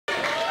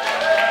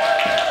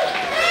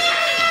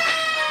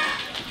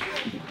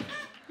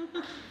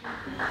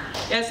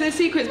Yeah, so the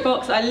secrets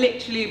box, I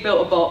literally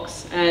built a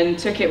box and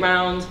took it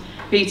round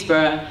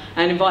Peterborough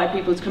and invited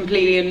people to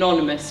completely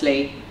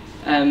anonymously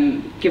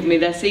give me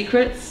their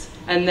secrets,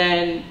 and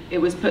then it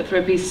was put through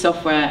a piece of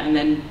software and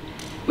then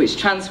which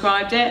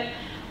transcribed it.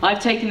 I've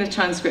taken the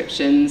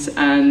transcriptions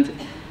and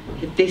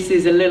this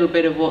is a little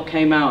bit of what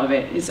came out of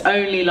it. It's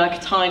only like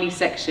a tiny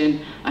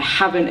section. I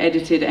haven't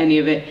edited any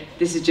of it.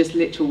 This is just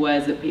literal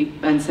words that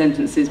and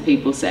sentences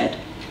people said.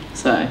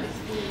 So,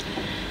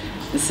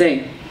 let's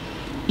see.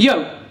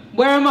 Yo,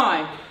 where am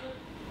I?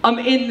 I'm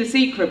in the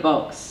secret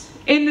box.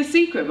 In the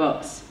secret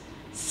box.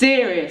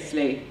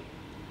 Seriously.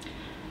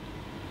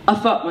 I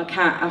fucked my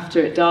cat after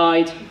it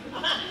died.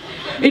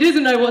 He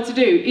doesn't know what to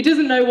do. He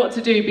doesn't know what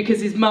to do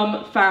because his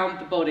mum found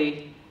the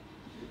body.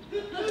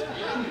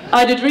 I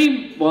had a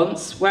dream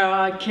once where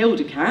I killed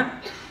a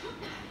cat.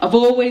 I've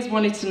always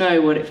wanted to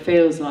know what it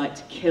feels like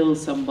to kill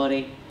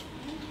somebody.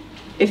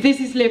 If this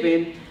is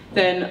living,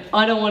 then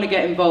I don't want to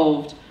get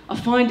involved. I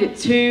find it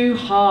too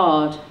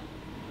hard.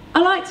 I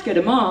like to go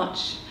to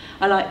March.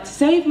 I like to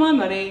save my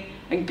money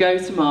and go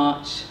to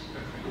March.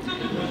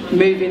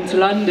 Moving to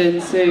London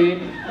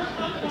soon.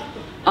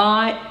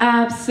 I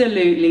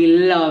absolutely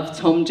love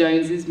Tom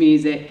Jones's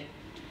music.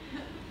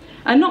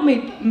 And not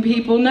many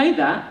people know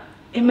that.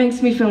 It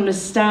makes me feel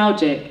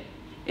nostalgic.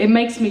 It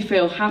makes me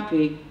feel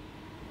happy.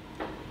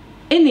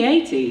 In the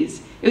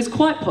 80s, it was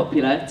quite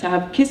popular to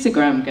have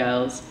kissogram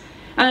girls.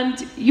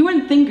 And you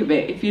wouldn't think of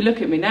it if you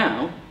look at me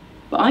now,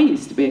 but I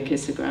used to be a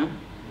kissogram.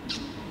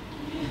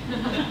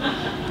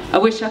 I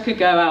wish I could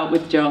go out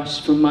with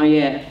Josh from my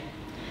year.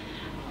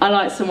 I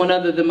like someone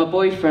other than my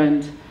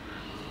boyfriend.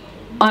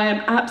 I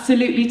am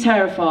absolutely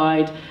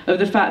terrified of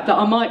the fact that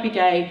I might be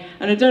gay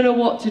and I don't know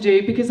what to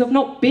do because I've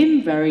not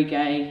been very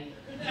gay.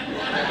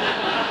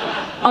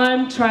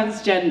 I'm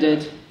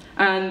transgendered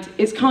and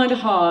it's kind of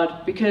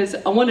hard because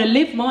I want to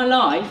live my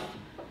life,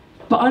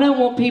 but I don't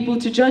want people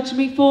to judge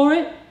me for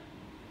it.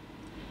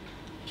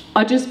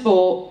 I just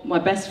bought my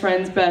best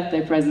friend's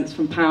birthday presents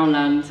from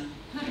Poundland.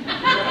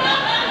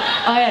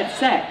 I had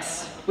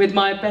sex with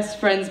my best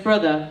friend's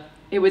brother.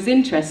 It was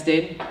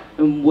interesting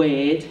and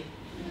weird.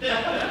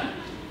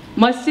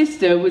 My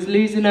sister was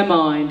losing her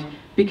mind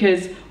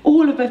because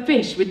all of her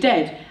fish were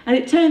dead, and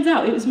it turns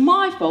out it was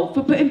my fault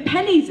for putting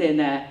pennies in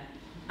there,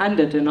 and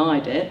I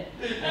denied it.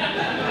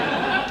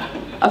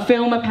 I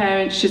feel my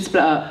parents should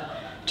split up,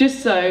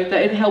 just so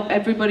that it'd help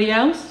everybody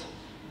else.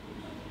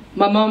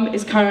 My mum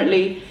is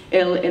currently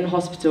ill in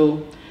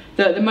hospital,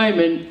 though at the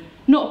moment,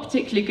 not a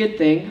particularly good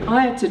thing.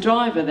 I had to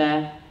drive her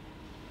there.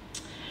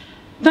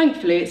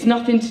 Thankfully, it's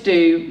nothing to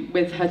do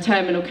with her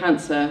terminal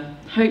cancer.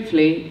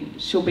 Hopefully,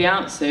 she'll be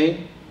out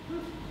soon.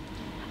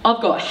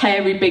 I've got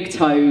hairy big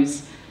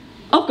toes.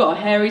 I've got a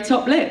hairy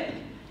top lip.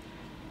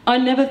 I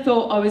never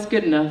thought I was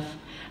good enough,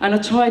 and I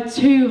tried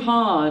too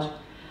hard.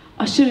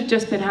 I should have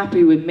just been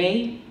happy with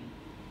me.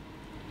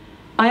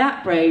 I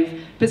act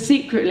brave, but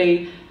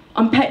secretly,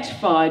 I'm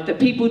petrified that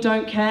people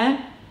don't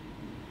care.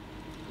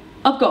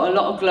 I've got a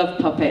lot of glove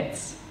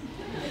puppets.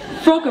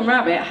 Frog and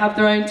Rabbit have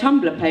their own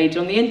Tumblr page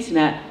on the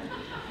internet,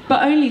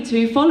 but only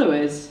 2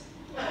 followers.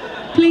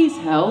 Please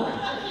help.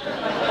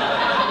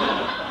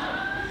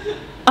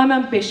 I'm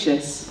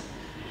ambitious,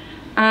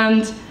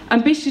 and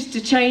ambitious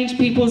to change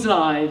people's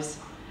lives,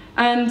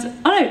 and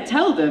I don't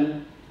tell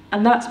them,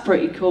 and that's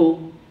pretty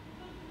cool.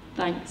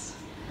 Thanks.